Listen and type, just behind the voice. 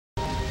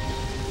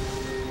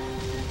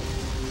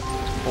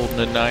Holding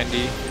the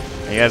 90.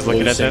 Are you guys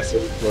looking at this?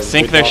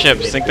 Sink their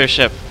ship, sink their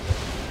ship.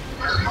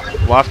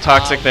 Waft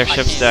toxic their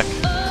ship's deck.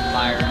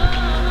 Fire.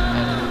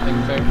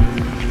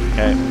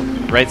 Okay,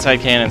 right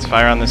side cannons,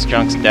 fire on this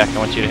junk's deck. I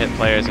want you to hit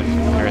players if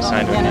you're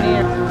assigned to a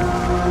cannon.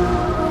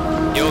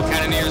 Yo,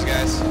 cannoneers,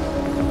 guys.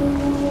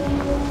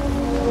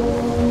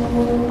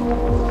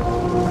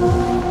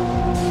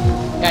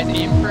 Guys,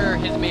 aim for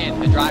his man,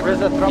 the driver.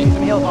 Throw me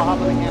some heals, I'll hop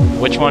on the cannon.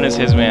 Which one is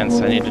his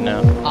man's? I need to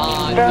know. Going,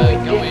 I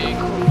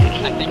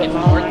think it's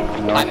north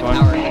by the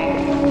tower.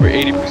 We're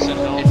 80%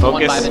 health. It's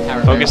one by the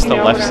tower. Focus the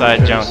left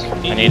side junk.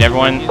 I need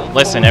everyone,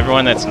 listen,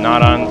 everyone that's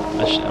not on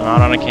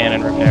a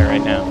cannon, repair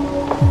right now.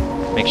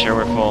 Make sure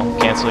we're full.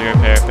 Cancel your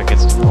repair if it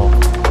gets to full.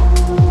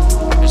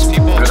 There's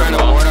people trying to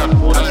board up,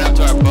 coming up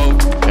to our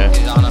boat. Okay.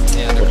 He's on up,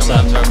 yeah, they're coming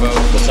up to our boat.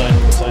 What side?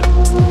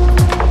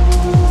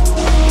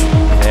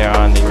 They're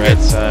on the right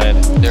side.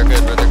 They're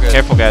good, bro, they're good.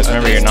 Careful guys,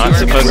 remember you're not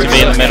supposed to be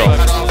in the middle.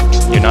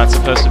 You're not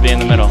supposed to be in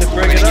the middle.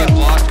 We're gonna get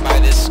blocked by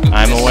this scoop.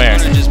 I'm aware.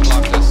 This schooner just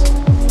blocked us.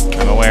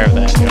 I'm aware of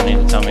that. You don't need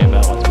to tell me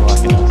about what's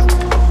blocking us.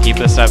 Keep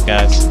this up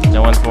guys.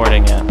 No one's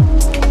boarding yet.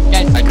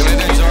 Guys, I come in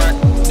there, Zorak.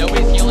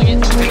 nobody's healing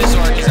it. Come in there,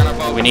 Zorak, he's on our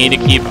boat. We need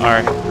to keep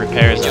our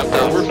repairs up.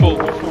 We're full,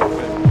 we're full.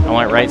 I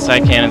want right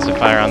side cannons to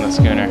fire on the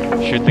schooner.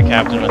 Shoot the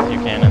captain with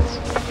your cannons.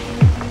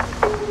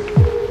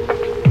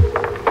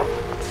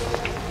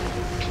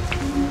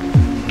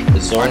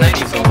 Our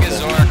 90 focus,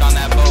 Zorak, on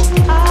that boat.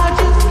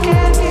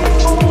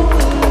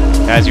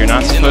 Guys, you're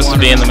not supposed to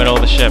be in the middle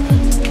of the ship.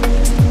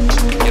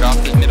 Get off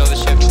the middle of the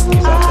ship.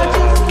 He's off the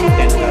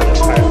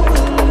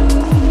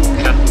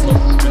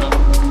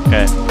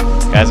Okay.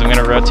 Guys, I'm going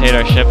to rotate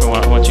our ship and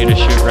I want you to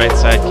shoot right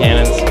side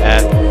cannons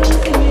at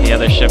the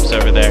other ships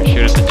over there.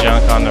 Shoot at the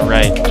junk on the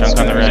right. Junk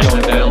on the right. No,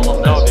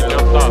 they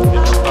jumped off. They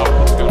jumped off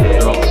the schooner.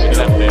 They're all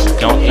connected.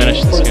 Don't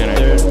finish the schooner.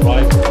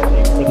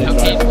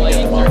 Okay,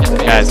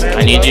 Guys,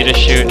 I need you to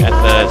shoot at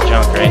the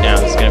junk right now.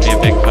 It's going to be a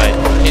big fight.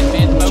 His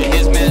man's boat.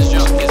 His man's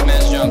junk, his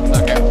man's junk.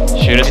 Okay.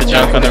 Shoot at the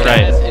junk on the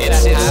right.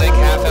 It's like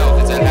half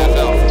health, it's at half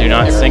health. Do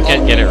not sink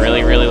it. Get it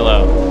really, really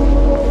low.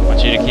 I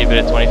want you to keep it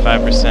at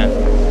 25%.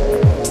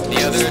 The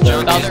other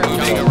junk is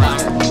moving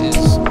around,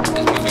 is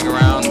moving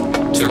around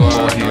to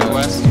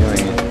northwest.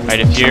 Alright,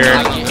 if you're,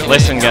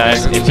 listen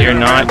guys, if you're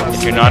not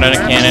on a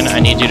cannon, I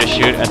need you to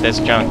shoot at this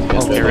junk.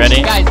 If you're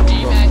ready, Guys,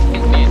 aim at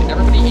his man.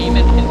 Everybody aim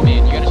at his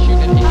man. You gotta shoot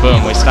at his man.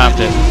 boom, we stopped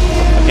it.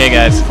 Okay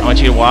guys, I want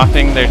you to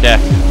wafting their deck.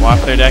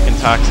 Waft their deck and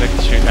toxic,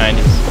 shoot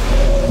 90s.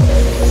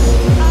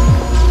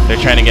 They're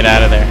trying to get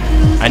out of there.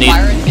 I need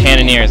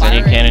cannoneers, I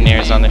need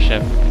cannoneers on the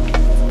ship.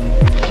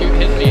 Shoot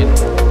his man.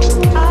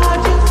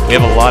 We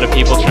have a lot of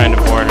people trying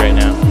to board right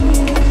now.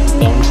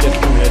 Don't get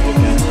committed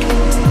again.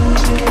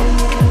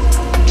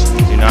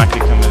 Do not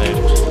get committed.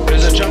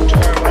 There's a junk to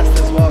our west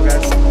as well,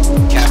 guys.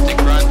 Captain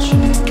Crunch.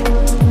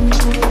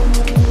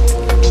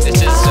 This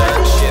is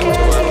Zerg's ship to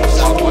our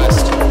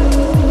southwest.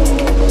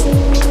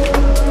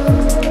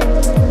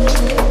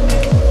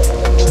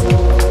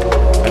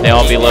 Are they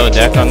all below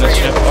deck on this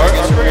ship?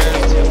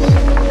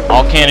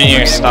 All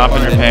cannoneers, stop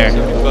and repair.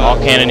 All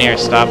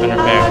cannoneers, stop and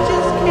repair.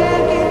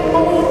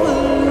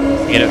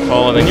 Get it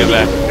full and then go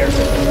back.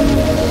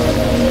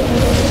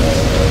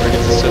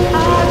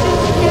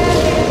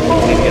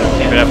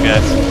 Keep it up,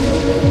 guys.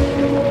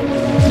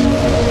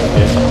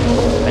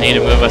 I need to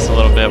move us a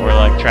little bit. We're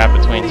like trapped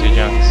between two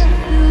junks.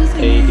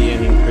 80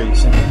 and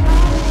increasing.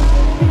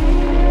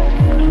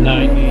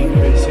 90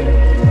 increasing.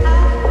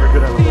 We're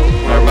good on the boat.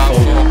 We're about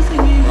full.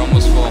 We're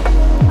almost full.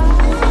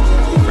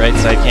 Right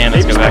side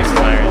cannons, go back to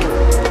firing.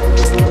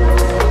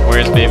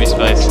 Where's Baby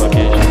Spice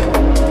location?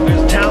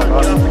 There's talent,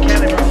 get off the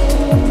cannon, bro.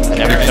 I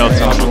never killed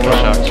someone with a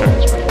shock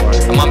charge before.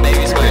 I'm on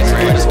baby spice,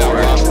 right? Just got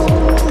robbed.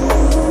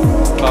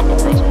 Pop up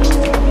crossbow.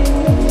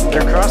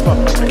 They're crossbow,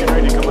 they're getting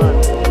ready to come on.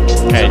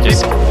 Okay,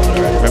 just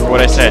remember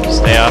what I said. Just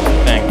stay off the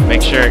thing.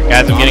 Make sure,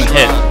 guys, I'm getting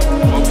hit.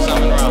 Focus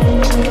on Monroe.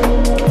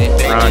 They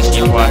Ron, just keep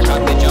jumped back watching. up.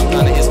 They jumped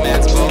onto his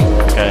man's boat.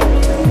 Okay.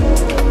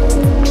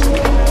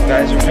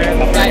 Guys, repair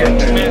the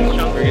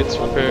Frigate's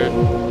repaired.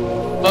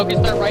 Focus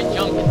their right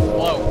junk. It's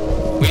low.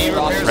 We need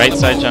repairs Right on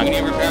the side boat. junk. We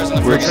need repairs on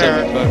the We're frigate.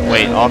 75.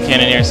 Wait, all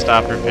cannoneers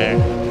stop repair.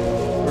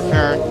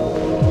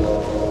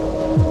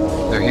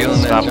 They're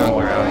healing Stop that junk. them.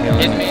 We're out His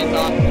healing. man's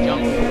off the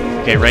junk.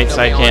 Okay, right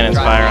side cannons,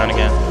 fire on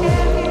again.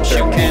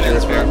 Shoot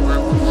cannons. We're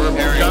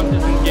repairing. junk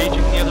is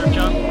engaging the other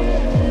junk.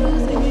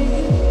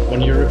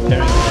 When you're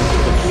repairing,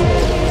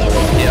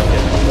 Yep.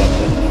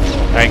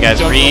 Alright guys,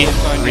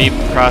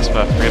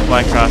 crossbuff,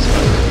 reapply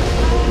crossbuff.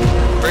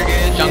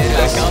 Frigate Jump is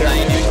back up.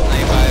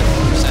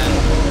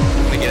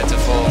 95%. We get it to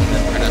full, and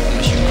then we're gonna have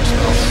to shoot more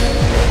spells.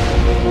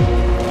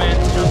 Man,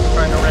 junk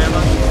trying to ram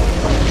us.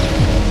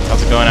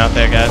 How's it going out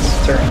there, guys?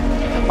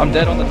 I'm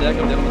dead on the deck.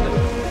 I'm dead on the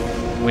deck.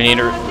 We need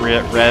a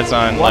res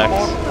on Lex.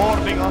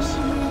 Boarding us.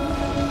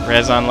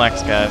 Res on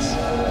Lex, guys.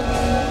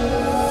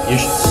 you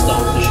should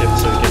stop the ship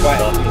so you can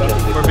stop each other.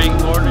 We're being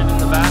boarded in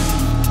the back.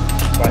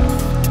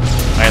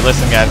 Alright,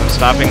 listen guys, I'm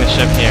stopping the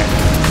ship here.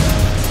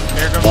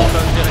 Beargrim's supposed to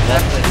get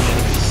attacked.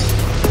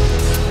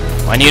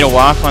 I need a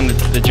waft on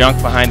the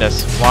junk behind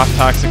us. Waft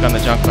toxic on the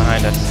junk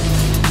behind us.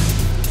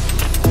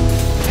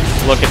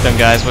 Look at them,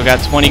 guys. We've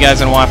got 20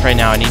 guys in WAF right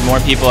now. I need more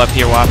people up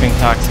here whopping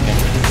Toxicant.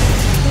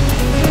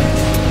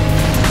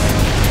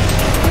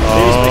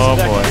 Oh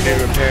boy.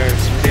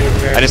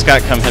 I just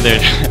got come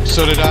hithered.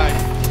 So did I.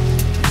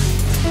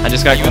 I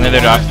just got come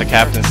hithered off the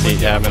captain's seat.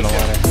 Yeah, I'm in the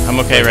water. I'm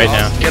okay right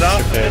now. Get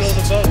off the middle of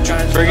the boat.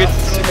 Frigate.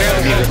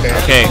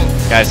 Okay,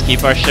 guys,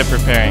 keep our ship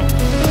repairing.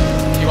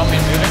 You want me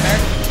to move in there?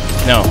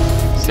 No,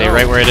 stay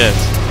right where it is.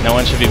 No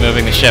one should be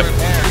moving the ship.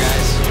 Repair,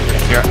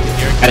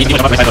 guys.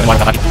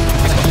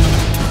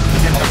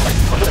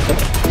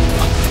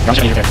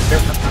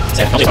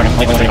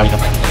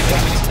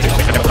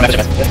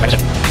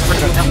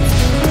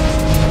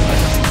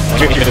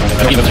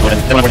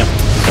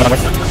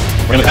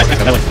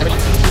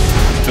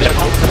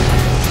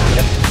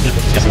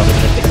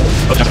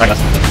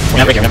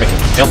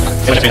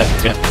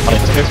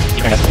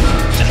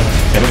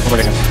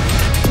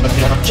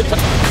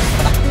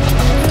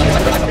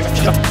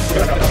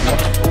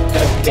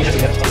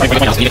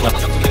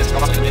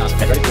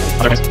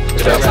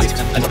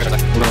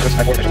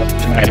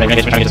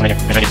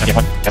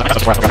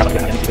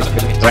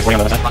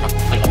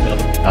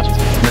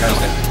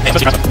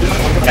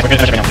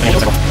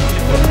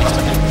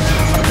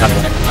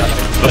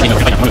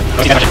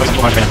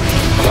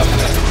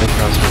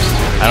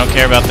 I don't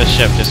care about this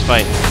ship, just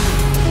fight.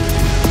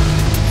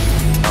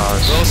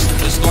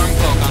 The storm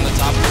cloak on the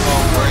top of the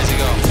boat. Where does he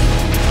go?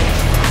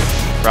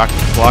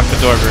 Block the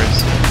door,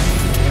 Bruce.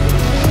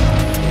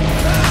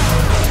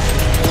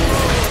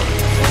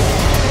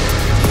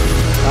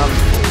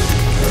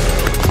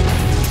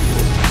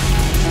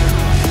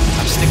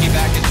 I'm sticking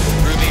back into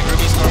Ruby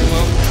storm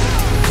cloak.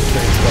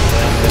 Ruby storm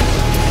cloak's down.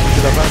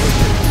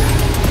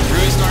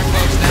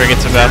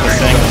 Frigate's about to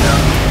sink.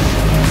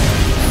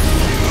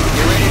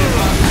 Get ready to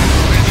fuck.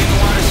 We're gonna be in the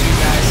water soon,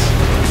 guys.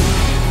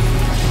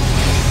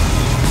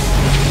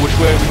 Which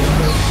way?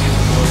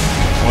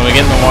 When we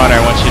get in the water,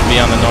 I want you to be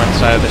on the north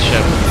side of the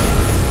ship.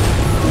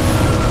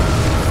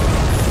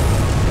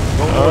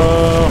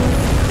 Oh.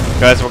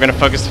 Guys, we're going to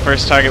focus the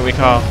first target we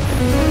call.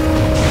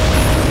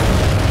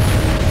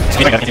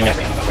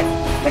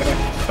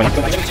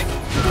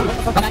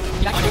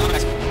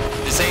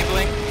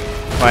 Disabling.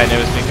 Quiet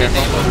news, be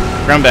careful.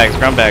 Ground bags.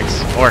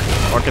 Orc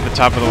at the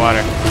top of the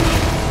water.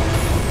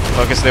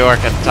 Focus the orc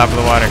at the top of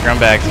the water. Ground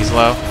bags, he's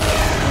low.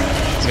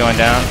 He's going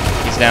down.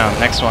 He's down.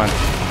 Next one.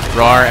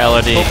 Roar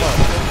LOD.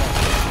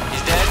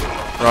 He's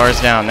dead. Roar is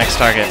down. Next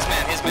target.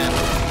 His man.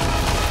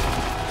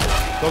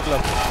 Go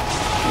glove.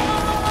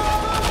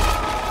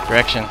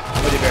 Direction.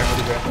 Hoodie bear.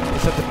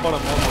 It's at the bottom.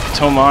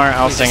 Tomar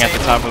Alsing at the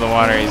top of the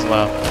water. He's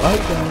low.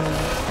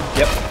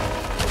 Yep.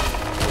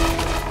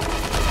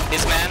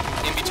 His man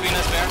in between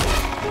us, Bear.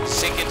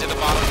 Sink into the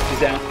bottom. He's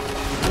down.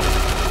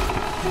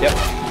 Yep.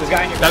 This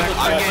guy in your back.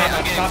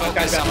 I'm getting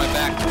focused on my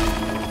back.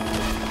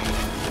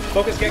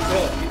 Focus, get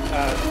kill.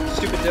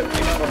 Stupid dip.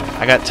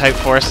 I got type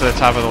force to the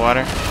top of the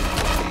water.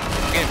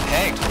 I'm getting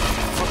pegged.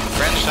 Fucking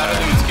friend shot at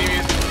him and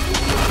screaming.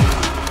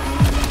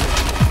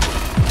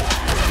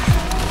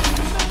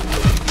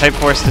 Type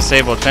force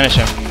disabled. Finish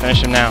him.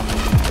 Finish him now.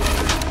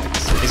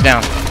 He's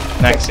down.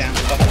 Next.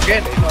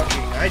 Again,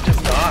 I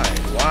just died.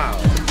 Wow.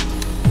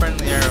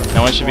 Friendly arrow.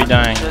 No one should be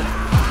dying.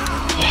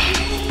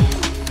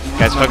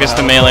 Guys, focus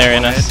the melee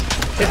in us.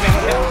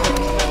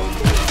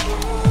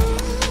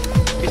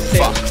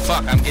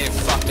 Fuck, I'm getting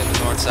fucked in the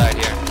north side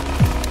here.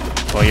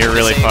 Well, you're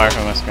really far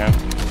from us, Graham.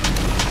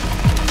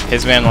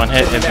 His man one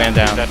hit, his man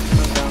down.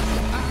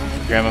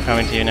 Graham, I'm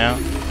coming to you now.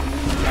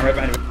 I'm right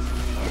behind you.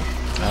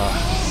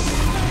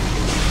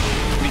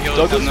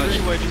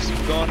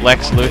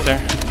 Lex Luthor.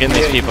 Getting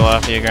these people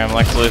off you, Graham.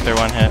 Lex Luthor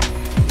one hit.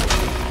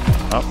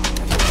 Oh.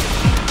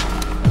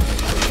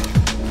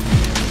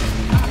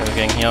 Okay, we're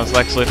getting heals.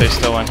 Lex Luthor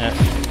still one hit.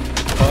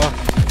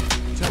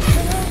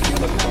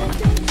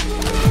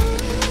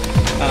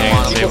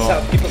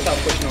 People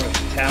south push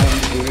north. Talon,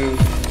 Voodoo,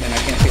 and I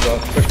can't see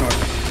both. Push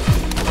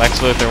north. Lex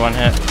Luthor one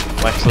hit.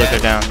 Lex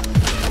Luthor down.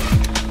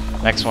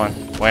 Next one.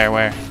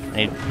 Where?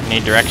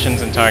 Need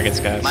directions and targets,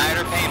 guys.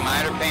 Minor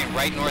pain,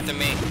 right north of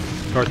me.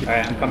 Alright,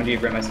 I'm coming to you,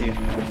 Grim. I see you.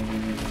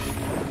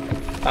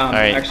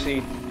 Alright.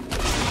 Actually,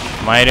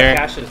 Miter.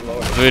 Cash is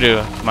lower.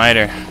 Voodoo.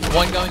 Miter.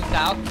 One going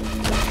south.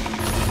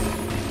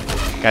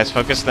 Guys,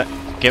 focus the.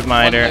 Get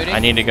Miter. looting. I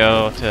need to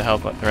go to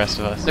help the rest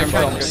of us. They're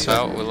trying to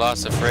So we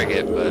lost a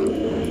frigate, but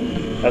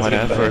That's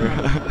Whatever. good.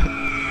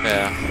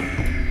 yeah.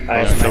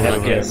 I Well, might don't have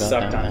worry get about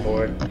sucked that. on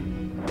board.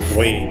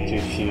 Waiting to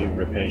a few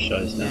repair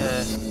shows now.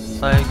 Yeah.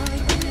 Like,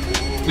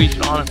 we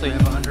should honestly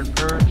have 100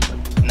 purge.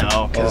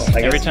 No, because Well,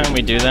 I every guess- time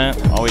we do that,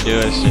 all we do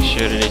is just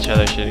shoot at each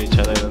other,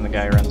 then the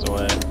guy runs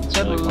away. It's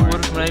Yeah, really but we boring.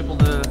 would have been able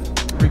to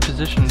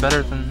reposition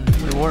better than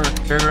we were.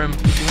 Beargrim,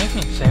 did you make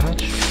me a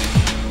sandwich?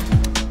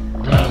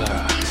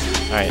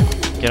 Alright,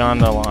 get on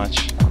the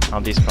launch.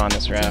 I'll despawn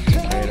this raft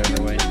and carry it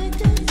overweight.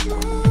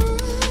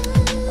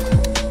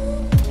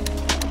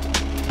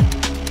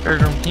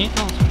 Beargrim, can you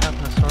tell us what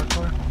happened to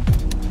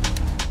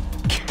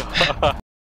Starcore?